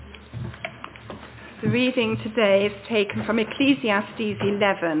The reading today is taken from Ecclesiastes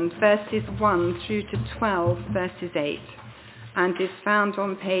 11, verses 1 through to 12, verses 8, and is found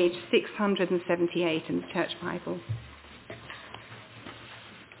on page 678 in the Church Bible.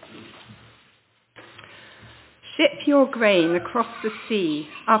 Ship your grain across the sea.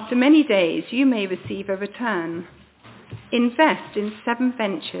 After many days you may receive a return. Invest in 7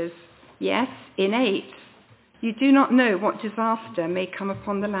 ventures, yes, in 8. You do not know what disaster may come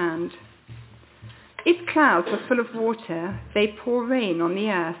upon the land. If clouds are full of water, they pour rain on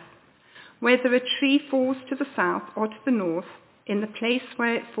the earth. Whether a tree falls to the south or to the north, in the place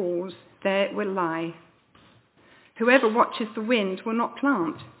where it falls, there it will lie. Whoever watches the wind will not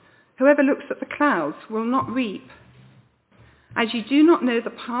plant. Whoever looks at the clouds will not reap. As you do not know the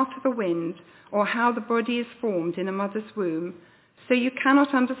path of the wind or how the body is formed in a mother's womb, so you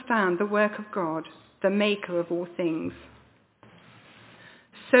cannot understand the work of God, the maker of all things.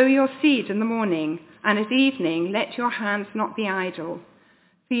 Sow your seed in the morning, and at evening let your hands not be idle.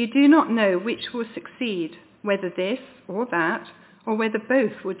 For you do not know which will succeed, whether this or that, or whether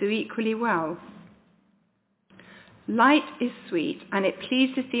both will do equally well. Light is sweet, and it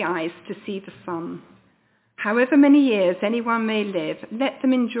pleases the eyes to see the sun. However many years anyone may live, let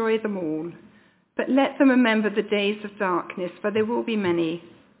them enjoy them all. But let them remember the days of darkness, for there will be many.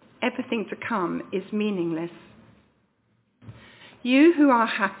 Everything to come is meaningless. You who are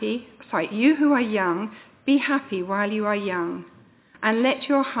young, be happy while you are young, and let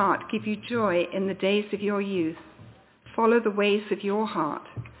your heart give you joy in the days of your youth. Follow the ways of your heart,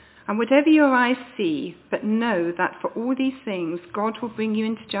 and whatever your eyes see, but know that for all these things God will bring you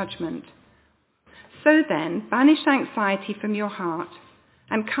into judgment. So then, banish anxiety from your heart,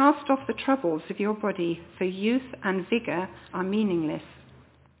 and cast off the troubles of your body, for youth and vigour are meaningless.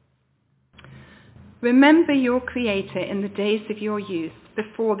 Remember your Creator in the days of your youth,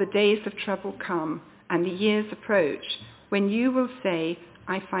 before the days of trouble come and the years approach, when you will say,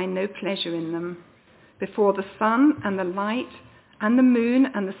 I find no pleasure in them. Before the sun and the light and the moon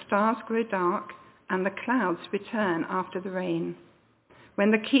and the stars grow dark and the clouds return after the rain. When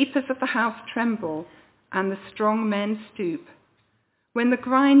the keepers of the house tremble and the strong men stoop. When the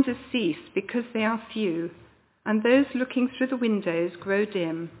grinders cease because they are few and those looking through the windows grow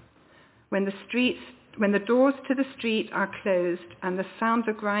dim. When the doors to the street are closed and the sound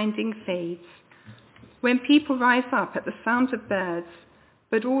of grinding fades. When people rise up at the sound of birds,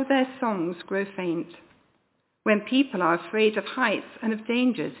 but all their songs grow faint. When people are afraid of heights and of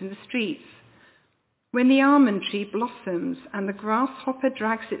dangers in the streets. When the almond tree blossoms and the grasshopper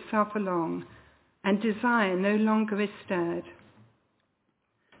drags itself along and desire no longer is stirred.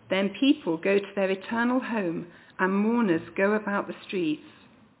 Then people go to their eternal home and mourners go about the streets.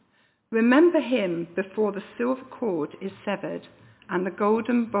 Remember him before the silver cord is severed and the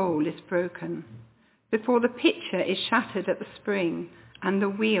golden bowl is broken, before the pitcher is shattered at the spring and the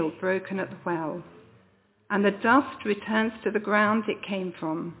wheel broken at the well, and the dust returns to the ground it came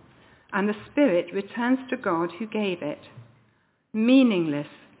from, and the spirit returns to God who gave it. Meaningless,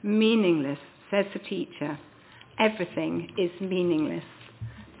 meaningless, says the teacher. Everything is meaningless.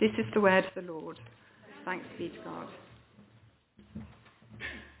 This is the word of the Lord. Thanks be to God.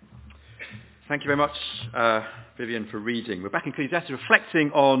 Thank you very much, Vivian, for reading. We're back in Ecclesiastes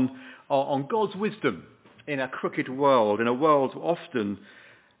reflecting on God's wisdom in a crooked world, in a world often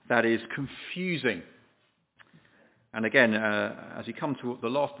that is confusing. And again, as we come to the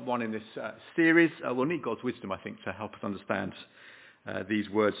last one in this series, we'll need God's wisdom, I think, to help us understand these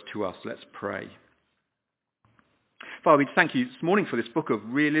words to us. Let's pray. Father, we thank you this morning for this book of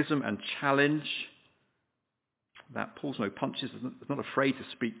realism and challenge, that pulls no punches, is not afraid to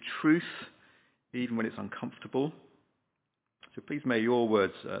speak truth, even when it's uncomfortable. So please may your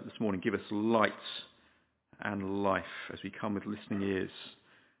words this morning give us light and life as we come with listening ears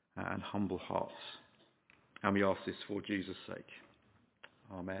and humble hearts. And we ask this for Jesus' sake.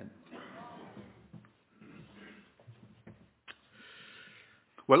 Amen.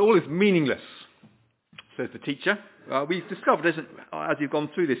 Well, all is meaningless, says the teacher. We've discovered, as you've gone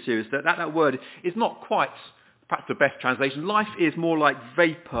through this series, that word is not quite perhaps the best translation. Life is more like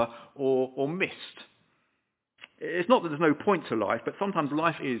vapour or mist. It's not that there's no point to life, but sometimes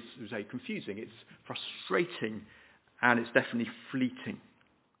life is, say, confusing. It's frustrating, and it's definitely fleeting.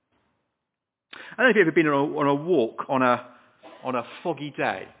 I don't know if you've ever been on a walk on a foggy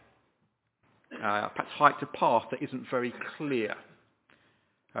day, perhaps hiked a path that isn't very clear.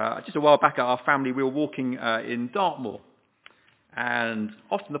 Just a while back, our family, we were walking in Dartmoor, and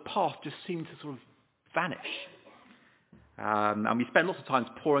often the path just seemed to sort of vanish. And we spent lots of time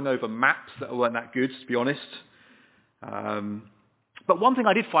poring over maps that weren't that good, to be honest. But one thing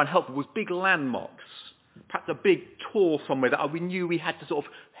I did find helpful was big landmarks. Perhaps a big tour somewhere that we knew we had to sort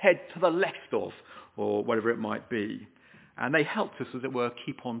of head to the left of, or whatever it might be. And they helped us, as it were,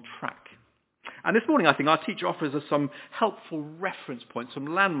 keep on track. And this morning, I think, our teacher offers us some helpful reference points,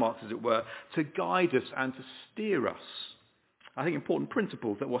 some landmarks, as it were, to guide us and to steer us. I think important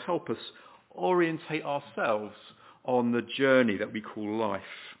principles that will help us orientate ourselves on the journey that we call life.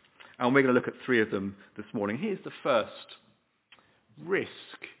 And we're going to look at 3 of them this morning. Here's the first. Risk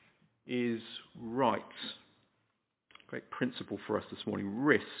is right. Great principle for us this morning.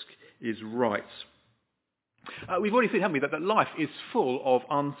 Risk is right. We've already seen, haven't we, that life is full of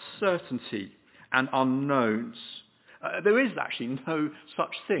uncertainty and unknowns. There is actually no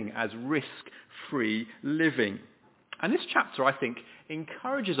such thing as risk-free living. And this chapter, I think,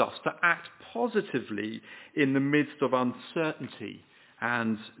 encourages us to act positively in the midst of uncertainty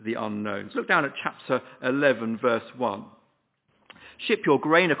and the unknowns. Look down at chapter 11, verse 1. Ship your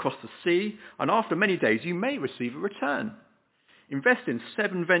grain across the sea, and after many days you may receive a return. Invest in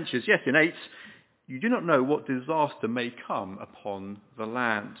 7 ventures, yes, in 8. You do not know what disaster may come upon the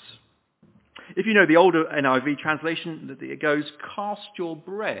land. If you know the older NIV translation, it goes, cast your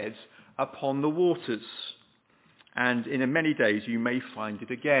bread upon the waters, and in many days you may find it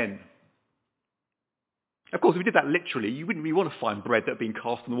again. Of course, if we did that literally, you wouldn't really want to find bread that had been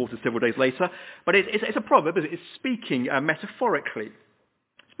cast in the water several days later. But it's a proverb, isn't it? It's speaking metaphorically.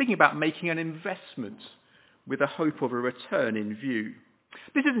 Speaking about making an investment with a hope of a return in view.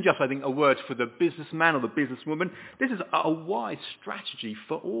 This isn't just, I think, a word for the businessman or the businesswoman. This is a wise strategy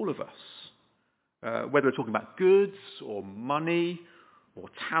for all of us. Whether we're talking about goods or money or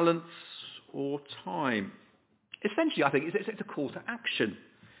talents or time. Essentially, I think, it's a call to action.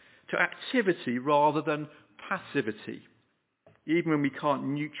 To activity rather than passivity, even when we can't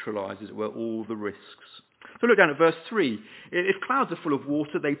neutralise, as it were, all the risks. So look down at verse 3. If clouds are full of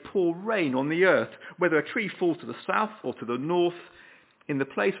water, they pour rain on the earth. Whether a tree falls to the south or to the north, in the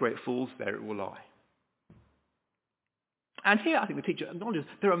place where it falls, there it will lie. And here I think the teacher acknowledges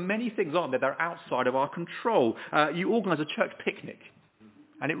there are many things, aren't there, that are outside of our control. You organise a church picnic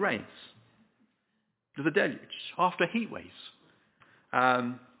and it rains. There's a deluge after heat waves.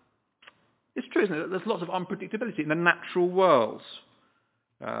 It's true, isn't it? There's lots of unpredictability in the natural world.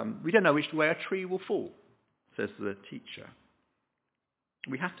 We don't know which way a tree will fall, says the teacher.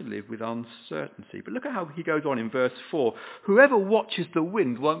 We have to live with uncertainty. But look at how he goes on in verse 4. Whoever watches the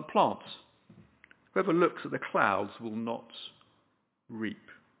wind won't plant. Whoever looks at the clouds will not reap.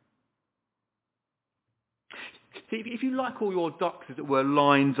 If you like all your ducks, as it were,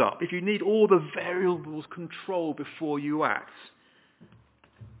 lined up, if you need all the variables controlled before you act,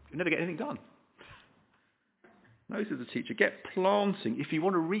 you'll never get anything done. Notice the teacher, get planting if you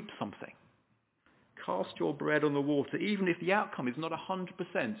want to reap something. Cast your bread on the water, even if the outcome is not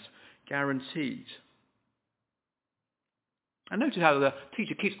 100% guaranteed. And notice how the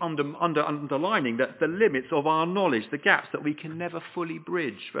teacher keeps underlining that the limits of our knowledge, the gaps that we can never fully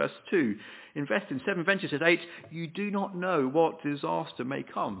bridge. Verse 2, invest in 7 ventures. At 8, you do not know what disaster may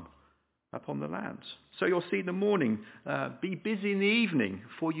come upon the land. So you'll see in the morning, be busy in the evening,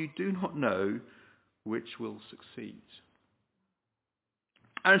 for you do not know which will succeed.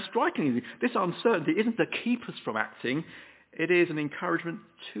 And strikingly, this uncertainty isn't to keep us from acting, it is an encouragement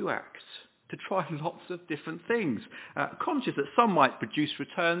to act, to try lots of different things, conscious that some might produce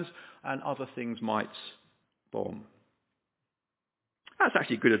returns and other things might bomb. That's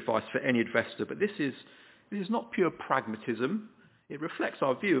actually good advice for any investor, but this is not pure pragmatism. It reflects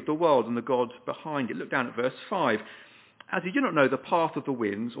our view of the world and the God behind it. Look down at verse 5. As you do not know the path of the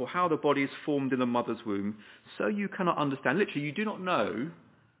winds or how the body is formed in a mother's womb, so you cannot understand. Literally, you do not know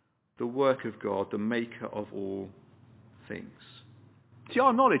the work of God, the maker of all things. See,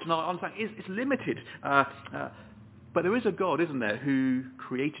 our knowledge and our understanding is limited. But there is a God, isn't there, who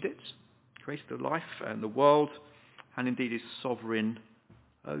created it, created the life and the world, and indeed is sovereign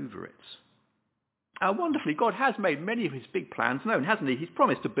over it. Wonderfully, God has made many of his big plans known, hasn't he? He's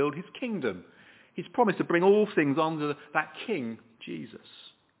promised to build his kingdom. He's promised to bring all things under that King, Jesus.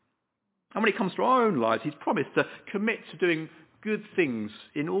 And when it comes to our own lives, he's promised to commit to doing good things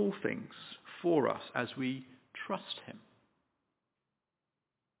in all things for us as we trust him.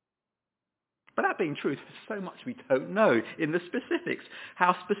 But that being true, there's so much we don't know in the specifics,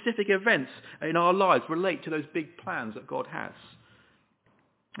 how specific events in our lives relate to those big plans that God has.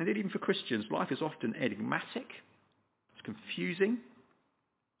 Indeed, even for Christians, life is often enigmatic, it's confusing,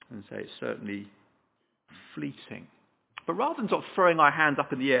 and so it's certainly fleeting. But rather than sort of throwing our hands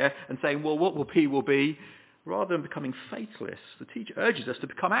up in the air and saying, well, what will be, rather than becoming fatalists, the teacher urges us to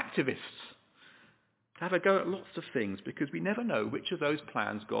become activists, Have a go at lots of things, because we never know which of those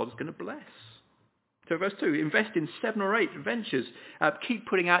plans God's going to bless. So verse 2, invest in 7 or 8 ventures. Keep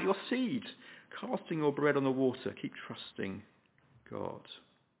putting out your seed, casting your bread on the water. Keep trusting God.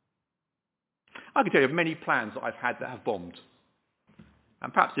 I can tell you of many plans that I've had that have bombed.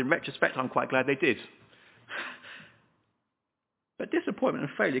 And perhaps in retrospect, I'm quite glad they did. But disappointment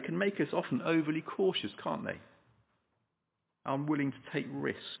and failure can make us often overly cautious, can't they? Unwilling to take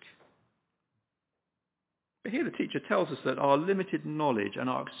risk. But here the teacher tells us that our limited knowledge and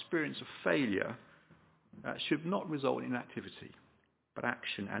our experience of failure should not result in inactivity, but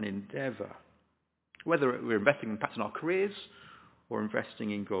action and endeavour. Whether we're investing perhaps in our careers or investing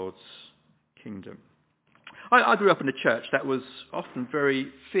in God's kingdom. I grew up in a church that was often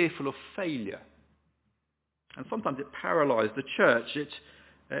very fearful of failure. And sometimes it paralysed the church.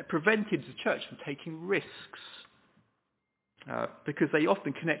 It prevented the church from taking risks. Because they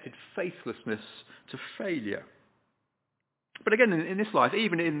often connected faithlessness to failure. But again, in this life,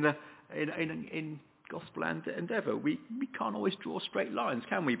 even in gospel and endeavour, we can't always draw straight lines,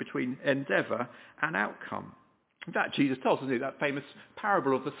 can we, between endeavour and outcome. In fact, Jesus tells us that famous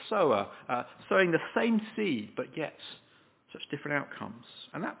parable of the sower, sowing the same seed, but yet such different outcomes.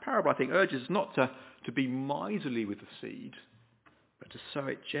 And that parable, I think, urges us not to be miserly with the seed, but to sow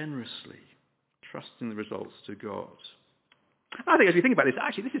it generously, trusting the results to God. I think as we think about this,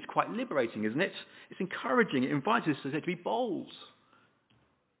 actually this is quite liberating, isn't it? It's encouraging. It invites us to be bold.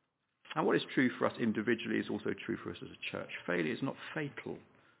 And what is true for us individually is also true for us as a church. Failure is not fatal,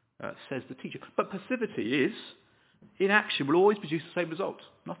 says the teacher. But passivity is. Inaction will always produce the same result.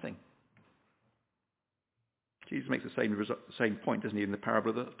 Nothing. Jesus makes the same point, doesn't he, in the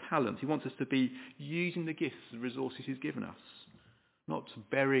parable of the talents. He wants us to be using the gifts, the resources he's given us, not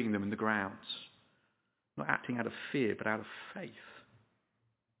burying them in the ground. Not acting out of fear, but out of faith.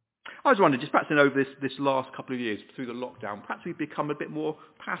 I was wondering, just perhaps over this last couple of years, through the lockdown, perhaps we've become a bit more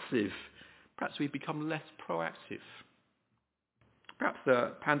passive. Perhaps we've become less proactive. Perhaps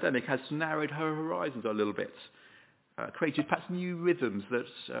the pandemic has narrowed our horizons a little bit, created perhaps new rhythms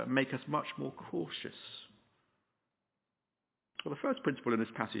that make us much more cautious. Well, the first principle in this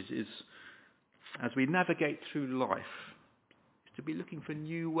passage is, as we navigate through life, to be looking for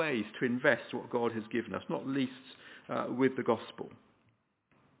new ways to invest what God has given us, not least with the gospel.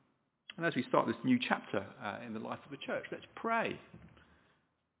 And as we start this new chapter in the life of the church, let's pray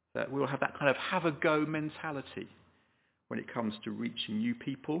that we'll have that kind of have-a-go mentality when it comes to reaching new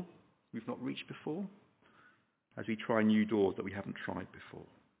people we've not reached before, as we try new doors that we haven't tried before.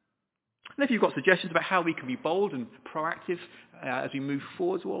 And if you've got suggestions about how we can be bold and proactive as we move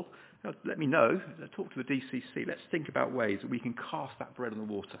forward, well, let me know. Talk to the DCC. Let's think about ways that we can cast that bread on the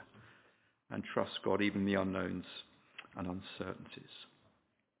water and trust God, even in the unknowns and uncertainties.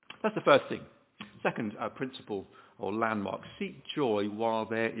 That's the first thing. Second principle or landmark, seek joy while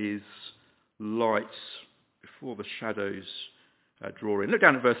there is light before the shadows draw in. Look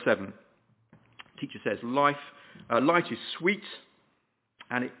down at verse 7. The teacher says, light is sweet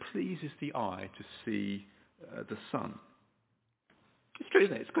and it pleases the eye to see the sun. It's true,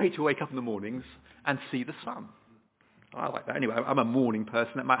 isn't it? It's great to wake up in the mornings and see the sun. I like that. Anyway, I'm a morning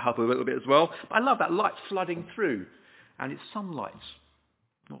person. That might help a little bit as well. But I love that light flooding through. And it's sunlight,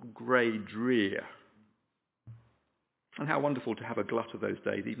 not grey, drear. And how wonderful to have a glut of those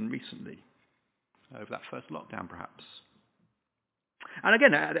days, even recently, over that first lockdown perhaps. And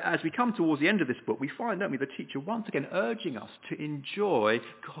again, as we come towards the end of this book, we find, don't we, the teacher once again urging us to enjoy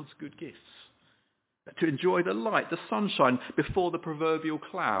God's good gifts. To enjoy the light, the sunshine, before the proverbial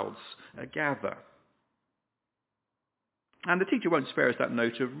clouds gather. And the teacher won't spare us that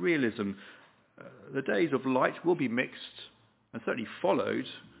note of realism. The days of light will be mixed and certainly followed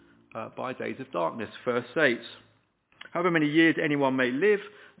by days of darkness. Verse 8. However many years anyone may live,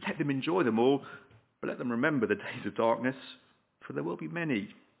 let them enjoy them all, but let them remember the days of darkness, for there will be many.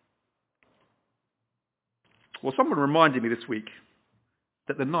 Well, someone reminded me this week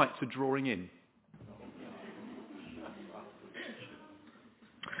that the nights are drawing in.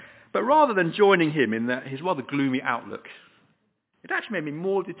 But rather than joining him in his rather gloomy outlook, it actually made me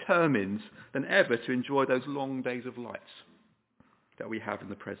more determined than ever to enjoy those long days of light that we have in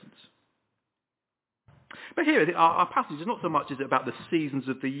the present. But here, our passage is not so much about the seasons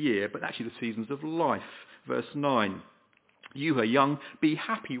of the year, but actually the seasons of life. Verse 9, you are young, be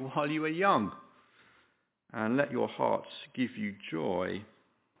happy while you are young, and let your heart give you joy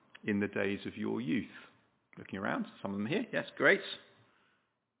in the days of your youth. Looking around, some of them here, yes, great.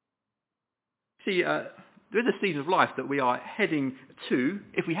 See, there is a season of life that we are heading to,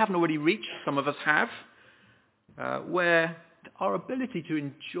 if we haven't already reached, some of us have, where our ability to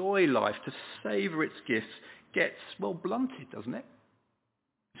enjoy life, to savour its gifts, gets, well, blunted, doesn't it?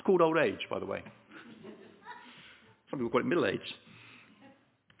 It's called old age, by the way. Some people call it middle age.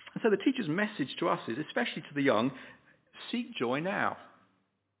 And so the teacher's message to us is, especially to the young, seek joy now,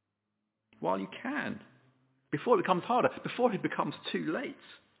 while you can, before it becomes harder, before it becomes too late.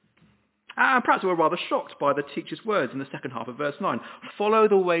 And perhaps we're rather shocked by the teacher's words in the second half of verse 9. Follow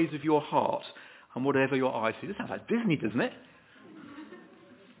the ways of your heart, and whatever your eyes see. This sounds like Disney, doesn't it?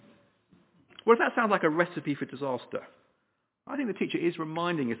 Well, does that sound like a recipe for disaster? I think the teacher is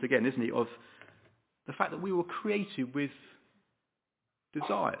reminding us again, isn't he, of the fact that we were created with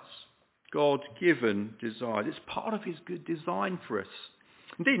desires, God-given desires. It's part of his good design for us.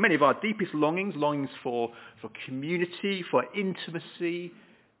 Indeed, many of our deepest longings for community, for intimacy,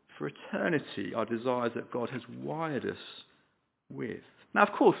 for eternity, are desires that God has wired us with. Now,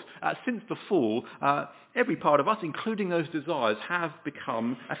 of course, since the fall, every part of us, including those desires, have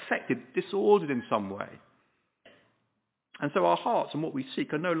become affected, disordered in some way. And so our hearts and what we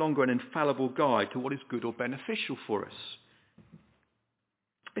seek are no longer an infallible guide to what is good or beneficial for us.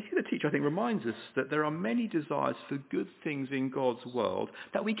 But here the teacher, I think, reminds us that there are many desires for good things in God's world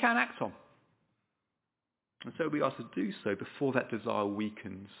that we can act on. And so we are to do so before that desire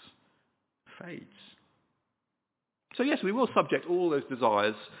weakens, fades. So yes, we will subject all those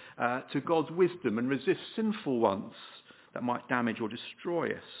desires to God's wisdom and resist sinful ones that might damage or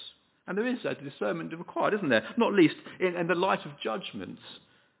destroy us. And there is a discernment required, isn't there? Not least in the light of judgment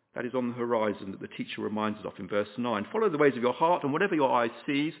that is on the horizon that the teacher reminds us of in verse 9. Follow the ways of your heart and whatever your eye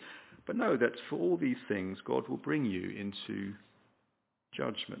sees, but know that for all these things God will bring you into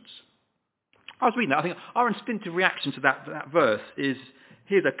judgment. I was reading that. I think our instinctive reaction to that verse is,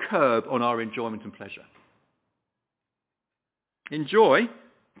 here's a curb on our enjoyment and pleasure. Enjoy,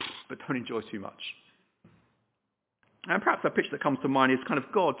 but don't enjoy too much. And perhaps that picture that comes to mind is kind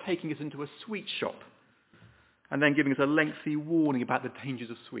of God taking us into a sweet shop and then giving us a lengthy warning about the dangers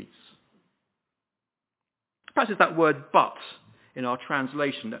of sweets. Perhaps it's that word but in our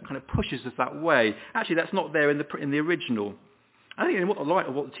translation that kind of pushes us that way. Actually, that's not there in the original. I think in the light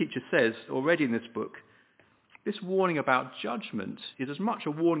of what the teacher says already in this book, this warning about judgment is as much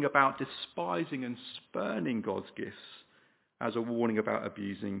a warning about despising and spurning God's gifts as a warning about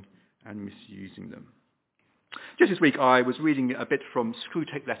abusing and misusing them. Just this week I was reading a bit from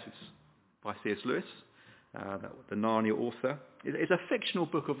Screwtape Letters by C.S. Lewis, the Narnia author. It's a fictional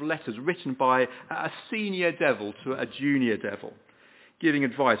book of letters written by a senior devil to a junior devil, giving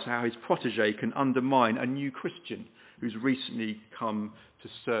advice on how his protege can undermine a new Christian who's recently come to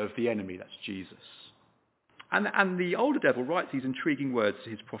serve the enemy, that's Jesus. And the older devil writes these intriguing words to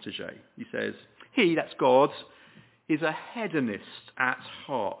his protege. He says, he, that's God, is a hedonist at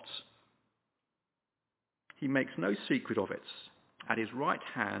heart. He makes no secret of it. At his right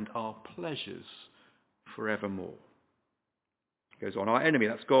hand are pleasures forevermore. He goes on, our enemy,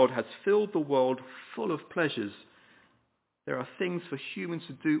 that's God, has filled the world full of pleasures. There are things for humans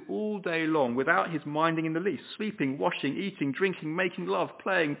to do all day long without his minding in the least. Sleeping, washing, eating, drinking, making love,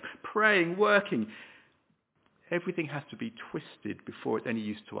 playing, praying, working. Everything has to be twisted before it's any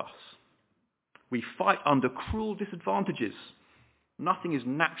use to us. We fight under cruel disadvantages. Nothing is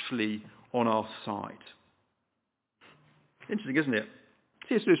naturally on our side. Interesting, isn't it?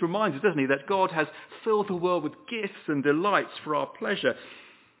 C.S. Lewis reminds us, doesn't he, that God has filled the world with gifts and delights for our pleasure.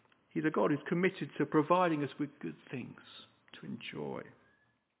 He's a God who's committed to providing us with good things to enjoy.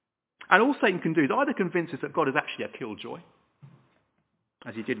 And all Satan can do is either convince us that God is actually a killjoy,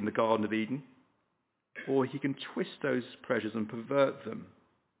 as he did in the Garden of Eden, or he can twist those pleasures and pervert them.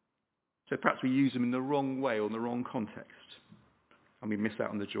 So perhaps we use them in the wrong way or in the wrong context, and we miss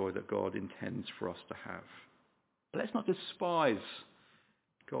out on the joy that God intends for us to have. But let's not despise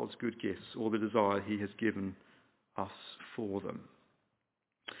God's good gifts or the desire he has given us for them.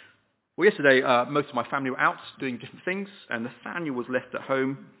 Well, yesterday, most of my family were out doing different things, and Nathaniel was left at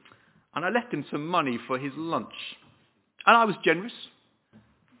home, and I left him some money for his lunch. And I was generous.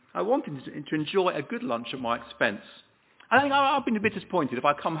 I wanted him to enjoy a good lunch at my expense. And I think I've been a bit disappointed if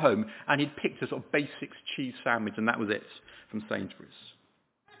I come home and he'd picked a sort of basics cheese sandwich and that was it from Sainsbury's.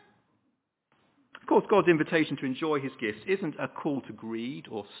 Of course, God's invitation to enjoy his gifts isn't a call to greed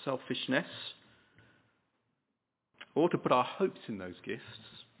or selfishness or to put our hopes in those gifts.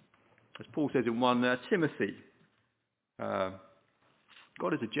 As Paul says in 1 Timothy,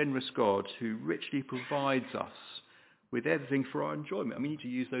 God is a generous God who richly provides us with everything for our enjoyment. And we need to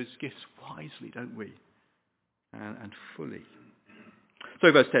use those gifts wisely, don't we? And fully.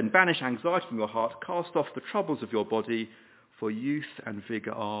 So verse 10, banish anxiety from your heart, cast off the troubles of your body, for youth and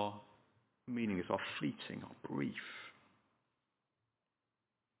vigour are meaningless, are fleeting, are brief.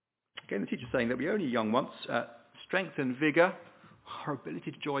 Again, the teacher's saying that we're only young once. Strength and vigour, our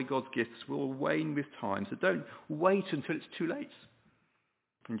ability to enjoy God's gifts will wane with time. So don't wait until it's too late.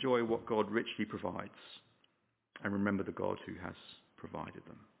 Enjoy what God richly provides. And remember the God who has provided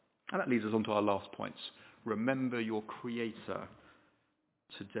them. And that leads us on to our last points. Remember your Creator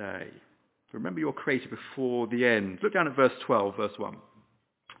today. Remember your Creator before the end. Look down at verse 12, verse 1.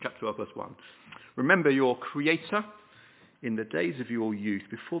 Chapter 12, verse 1. Remember your Creator in the days of your youth,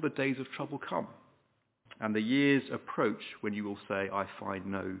 before the days of trouble come, and the years approach when you will say, I find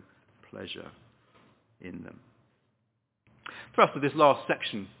no pleasure in them. The thrust of this last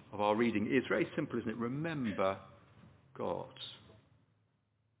section of our reading is very simple, isn't it? Remember God.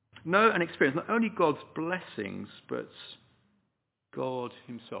 Know and experience not only God's blessings, but God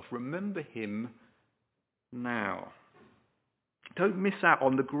himself. Remember him now. Don't miss out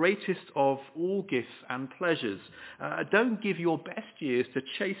on the greatest of all gifts and pleasures. Don't give your best years to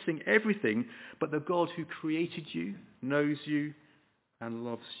chasing everything but the God who created you, knows you, and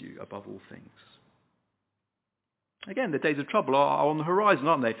loves you above all things. Again, the days of trouble are on the horizon,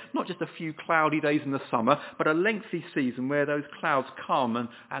 aren't they? Not just a few cloudy days in the summer, but a lengthy season where those clouds come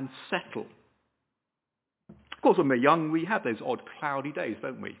and settle. Of course, when we're young, we have those odd cloudy days,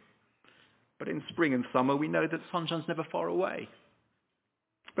 don't we? But in spring and summer, we know that sunshine's never far away.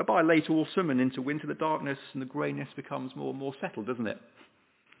 But by late autumn and into winter, the darkness and the greyness becomes more and more settled, doesn't it?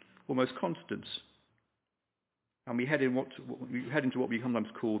 Almost constant. And we head into what we sometimes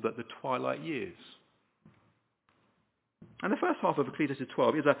call the twilight years. And the first half of Ecclesiastes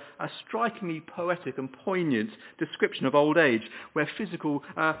 12 is a strikingly poetic and poignant description of old age, where physical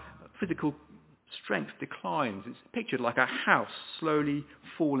strength declines. It's pictured like a house slowly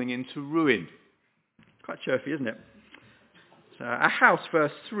falling into ruin. Quite chirpy, isn't it? So a house,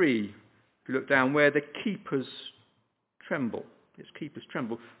 verse 3, if you look down, where the keepers tremble. Its keepers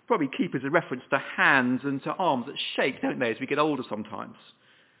tremble. Probably keepers a reference to hands and to arms that shake, don't they, as we get older sometimes.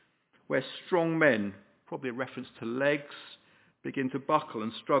 Where strong men, probably a reference to legs, begin to buckle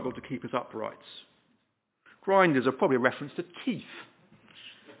and struggle to keep us upright. Grinders are probably a reference to teeth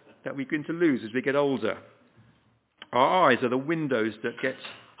that we begin to lose as we get older. Our eyes are the windows that get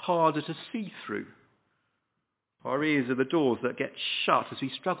harder to see through. Our ears are the doors that get shut as we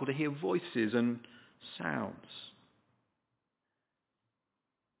struggle to hear voices and sounds.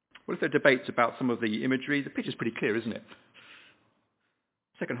 Well, if there are debates about some of the imagery, the picture's pretty clear, isn't it?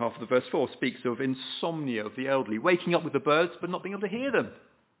 Second half of the verse 4 speaks of insomnia of the elderly, waking up with the birds but not being able to hear them.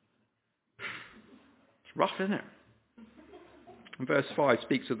 It's rough, isn't it? And verse 5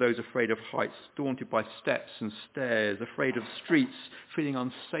 speaks of those afraid of heights, daunted by steps and stairs, afraid of streets, feeling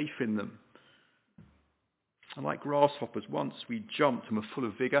unsafe in them. And like grasshoppers, once we jumped and were full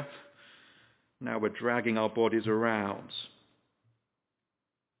of vigour, now we're dragging our bodies around.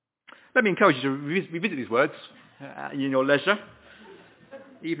 Let me encourage you to revisit these words in your leisure,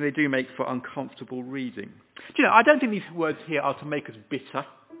 even they do make for uncomfortable reading. Do you know, I don't think these words here are to make us bitter.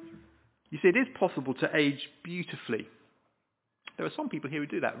 You see, it is possible to age beautifully. There are some people here who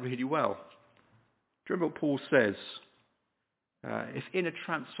do that really well. Do you remember what Paul says? If inner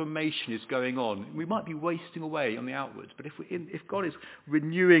transformation is going on, we might be wasting away on the outwards, but if God is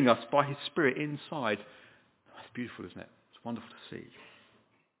renewing us by his Spirit inside, that's beautiful, isn't it? It's wonderful to see.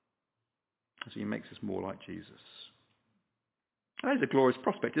 So he makes us more like Jesus. That is a glorious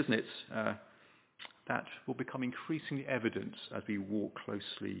prospect, isn't it? That will become increasingly evident as we walk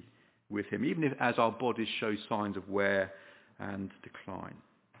closely with him, even as our bodies show signs of wear and decline.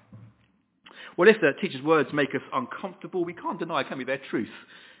 Well, if the teacher's words make us uncomfortable, we can't deny, can we, their truth.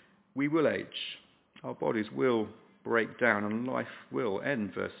 We will age. Our bodies will break down and life will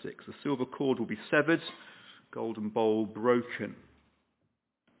end, verse 6. The silver cord will be severed, golden bowl broken.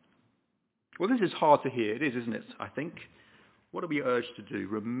 Well, this is hard to hear. It is, isn't it, I think? What are we urged to do?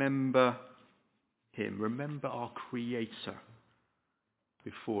 Remember him. Remember our Creator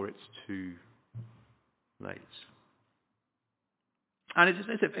before it's too late. And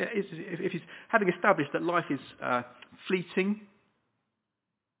if he's having established that life is fleeting,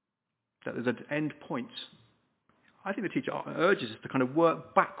 that there's an end point, I think the teacher urges us to kind of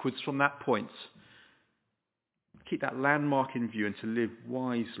work backwards from that point. Keep that landmark in view and to live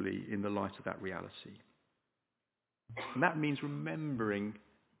wisely in the light of that reality. And that means remembering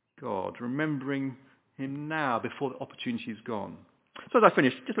God, remembering him now before the opportunity is gone. So as I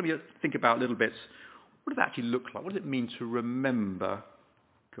finish, just let me think about a little bit, what does that actually look like? What does it mean to remember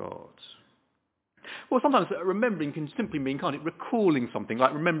God? Well, sometimes remembering can simply mean, can't it, recalling something,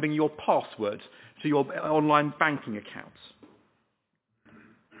 like remembering your password to your online banking account.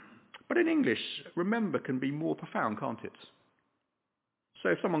 But in English, remember can be more profound, can't it? So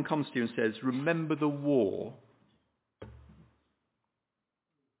if someone comes to you and says, remember the war,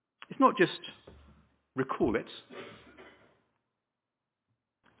 it's not just recall it,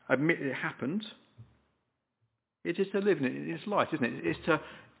 admit it happened. It is to live in it. It's life, isn't it? It's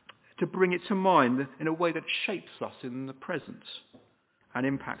to bring it to mind in a way that shapes us in the present and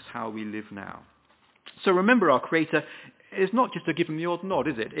impacts how we live now. So remember our Creator is not just to give him the odd nod,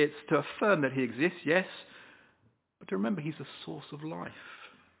 is it? It's to affirm that he exists, yes, but to remember he's the source of life.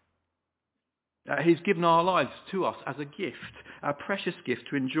 He's given our lives to us as a gift, a precious gift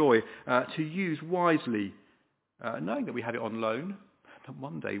to enjoy, to use wisely, knowing that we have it on loan, that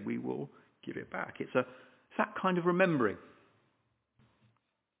one day we will give it back. It's that kind of remembering.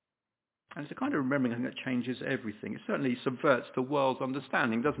 And it's a kind of remembering that changes everything. It certainly subverts the world's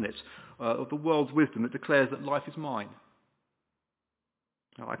understanding, doesn't it, of the world's wisdom that declares that life is mine.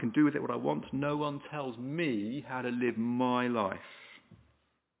 Now, I can do with it what I want. No one tells me how to live my life,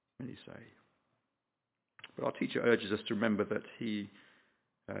 many say. But our teacher urges us to remember that he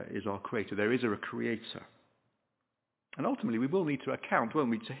is our creator. There is a creator. And ultimately we will need to account, won't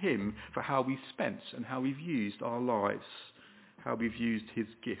we, to him for how we've spent and how we've used our lives, how we've used his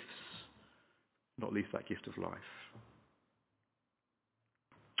gifts, not least that gift of life.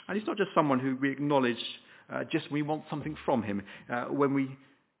 And he's not just someone who we acknowledge just when we want something from him, when we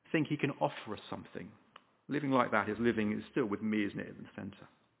think he can offer us something. Living like that is still with me, isn't it, in the centre.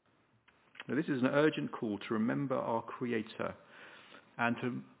 Now, this is an urgent call to remember our Creator and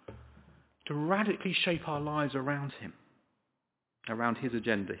to radically shape our lives around him, around his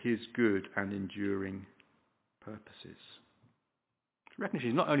agenda, his good and enduring purposes. To recognize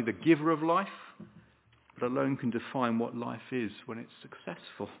he's not only the giver of life, but alone can define what life is when it's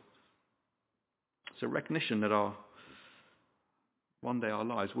successful. It's a recognition that one day our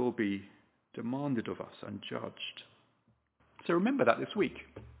lives will be demanded of us and judged. So remember that this week.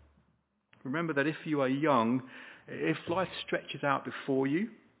 Remember that if you are young, if life stretches out before you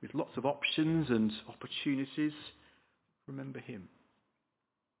with lots of options and opportunities, remember him.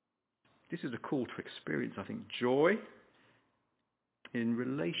 This is a call to experience, I think, joy in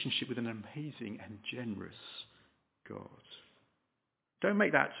relationship with an amazing and generous God. Don't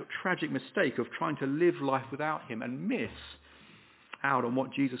make that sort of tragic mistake of trying to live life without him and miss out on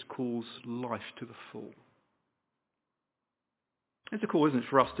what Jesus calls life to the full. It's a call, isn't it,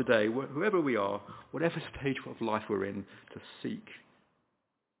 for us today, whoever we are, whatever stage of life we're in, to seek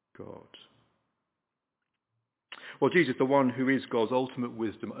God. Well, Jesus, the one who is God's ultimate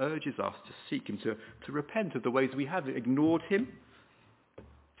wisdom, urges us to seek him, to repent of the ways we have ignored him,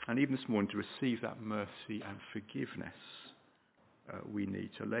 and even this morning to receive that mercy and forgiveness we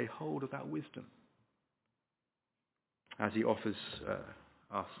need, to lay hold of that wisdom as he offers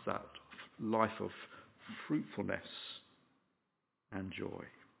us that life of fruitfulness and joy.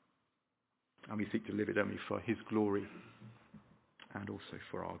 And we seek to live it only for his glory and also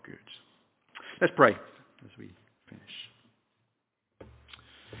for our good. Let's pray as we finish.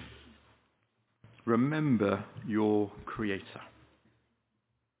 Remember your Creator.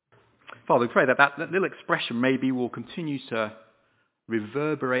 Father, we pray that little expression maybe will continue to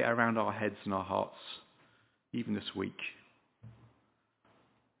reverberate around our heads and our hearts even this week.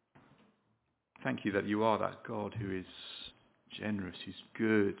 Thank you that you are that God who is generous, who's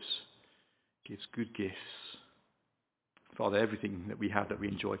good, gives good gifts. Father, everything that we have, that we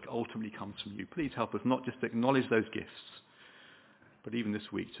enjoy, ultimately comes from you. Please help us not just to acknowledge those gifts, but even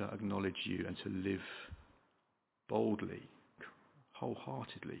this week to acknowledge you and to live boldly,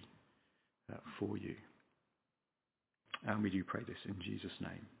 wholeheartedly for you. And we do pray this in Jesus'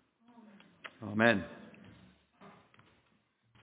 name. Amen.